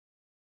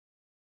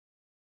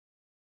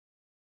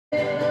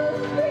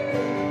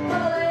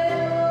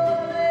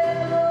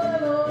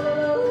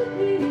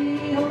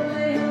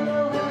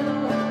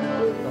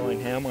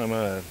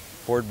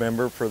board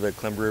member for the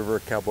Columbia River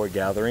Cowboy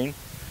Gathering,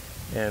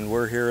 and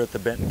we're here at the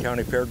Benton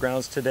County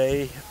Fairgrounds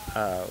today.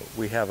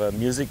 We have a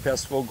music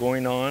festival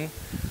going on.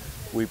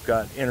 We've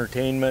got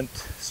entertainment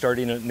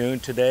starting at noon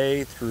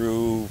today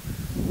through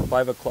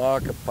 5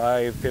 o'clock. At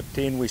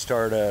 5:15 we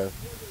start a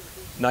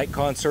night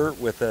concert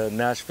with a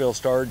Nashville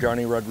star,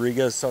 Johnny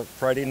Rodriguez,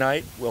 Friday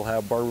night. We'll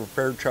have Barbara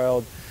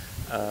Fairchild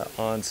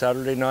on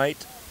Saturday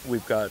night.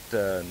 We've got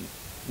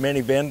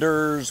many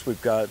vendors,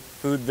 we've got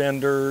food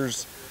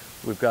vendors,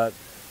 we've got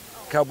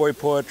cowboy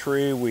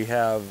poetry, we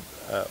have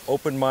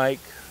open mic,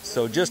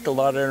 so just a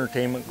lot of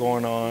entertainment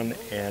going on,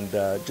 and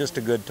just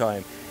a good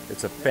time.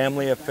 It's a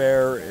family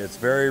affair, it's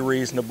very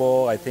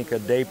reasonable. I think a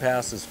day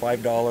pass is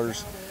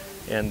 $5,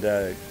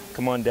 and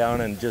come on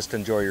down and just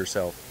enjoy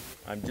yourself.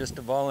 I'm just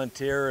a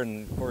volunteer,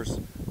 and of course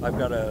I've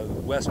got a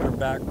Western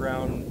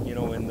background, you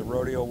know, in the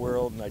rodeo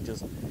world, and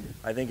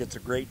I think it's a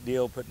great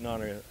deal putting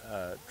on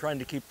trying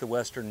to keep the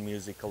Western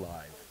music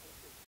alive.